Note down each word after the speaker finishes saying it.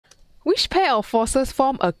Which pair of forces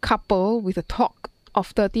form a couple with a torque of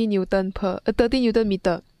 30 Newton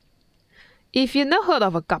meter? If you've never heard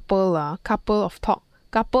of a couple of torque,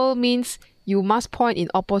 couple means you must point in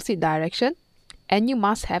opposite direction and you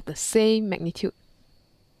must have the same magnitude.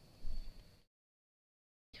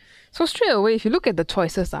 So straight away, if you look at the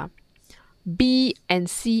choices, B and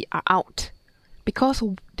C are out because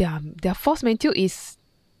their force magnitude is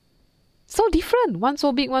so different. One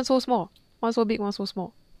so big, one so small. One so big, one so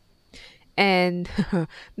small. And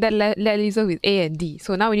that leaves us with A and D.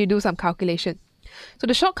 So now we need to do some calculation. So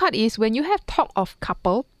the shortcut is when you have torque of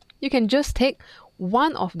couple, you can just take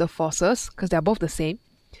one of the forces, because they're both the same,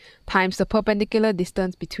 times the perpendicular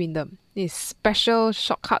distance between them. This is special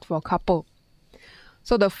shortcut for couple.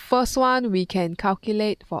 So the first one we can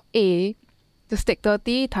calculate for A, just take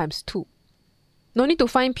 30 times 2. No need to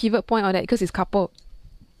find pivot point or that because it's coupled.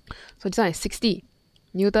 So this one is 60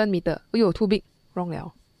 Newton meter. Oh, too big. Wrong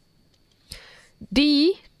liao.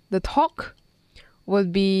 D, the torque, will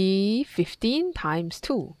be 15 times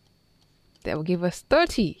 2. That will give us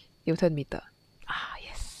 30 Newton meter. Ah,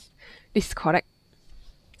 yes. This is correct.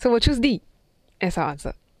 So we'll choose D as our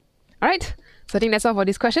answer. Alright, so I think that's all for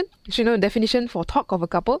this question. You should know the definition for torque of a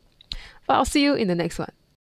couple. But I'll see you in the next one.